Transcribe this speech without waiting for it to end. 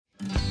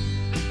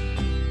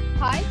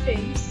Hi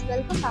friends,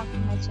 welcome back to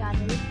my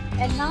channel,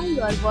 and now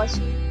you are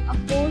watching a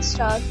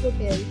 4-star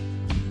hotel.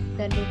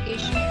 The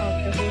location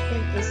of the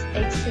hotel is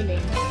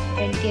excellent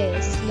and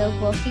guests love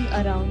walking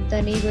around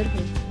the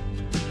neighborhood.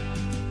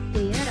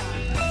 There are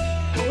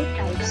 4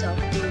 types of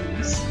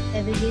rooms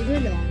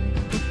available on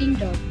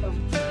booking.com.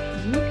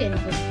 You can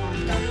book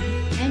online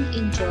and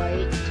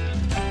enjoy it.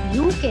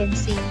 You can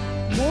see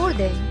more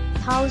than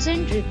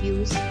 1000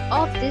 reviews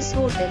of this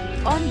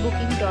hotel on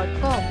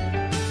booking.com.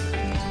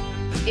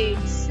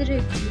 Its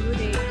review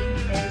rating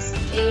is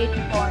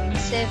 8.7,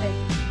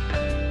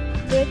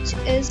 which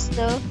is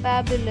the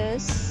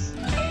fabulous.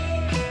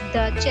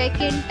 The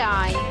check-in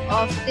time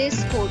of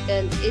this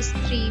hotel is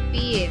 3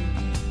 p.m.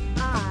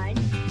 and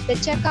the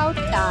checkout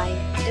time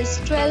is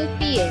 12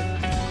 p.m.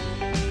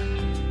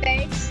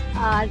 Pets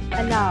are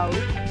allowed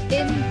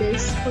in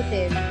this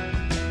hotel.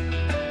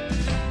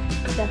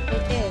 The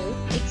hotel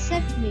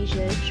accepts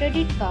major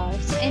credit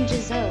cards and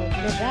reserves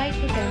the right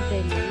to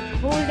temporarily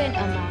hold an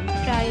amount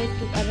prior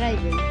to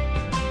arrival.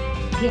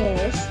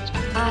 Guests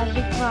are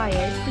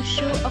required to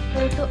show a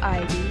photo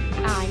ID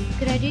and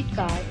credit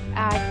card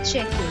at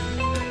check-in.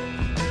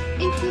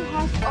 If you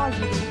have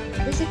already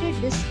visited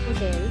this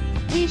hotel,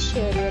 please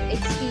share your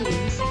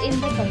experience in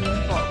the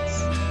comment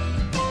box.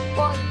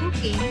 For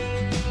booking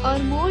or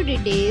more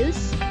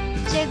details,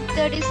 check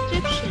the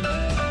description.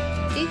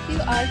 If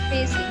you are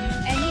facing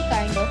any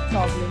kind of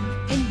problem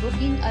in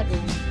booking a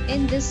room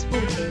in this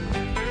hotel,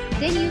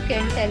 then you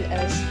can tell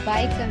us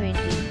by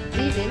commenting.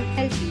 We will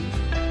help you.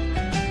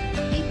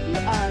 If you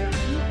are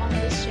new on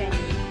this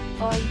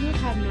channel or you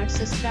have not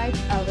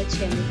subscribed our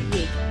channel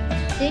yet,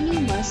 then you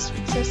must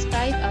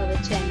subscribe our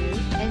channel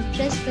and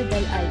press the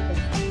bell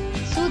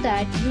icon so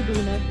that you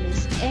do not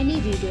miss any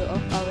video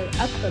of our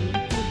upcoming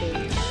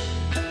hotel.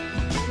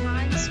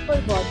 Thanks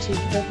for watching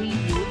the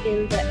video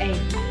till the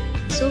end.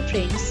 So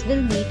friends,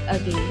 we'll meet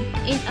again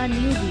in a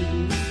new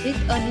video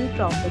with a new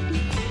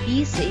property.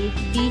 Be safe,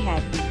 be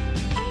happy.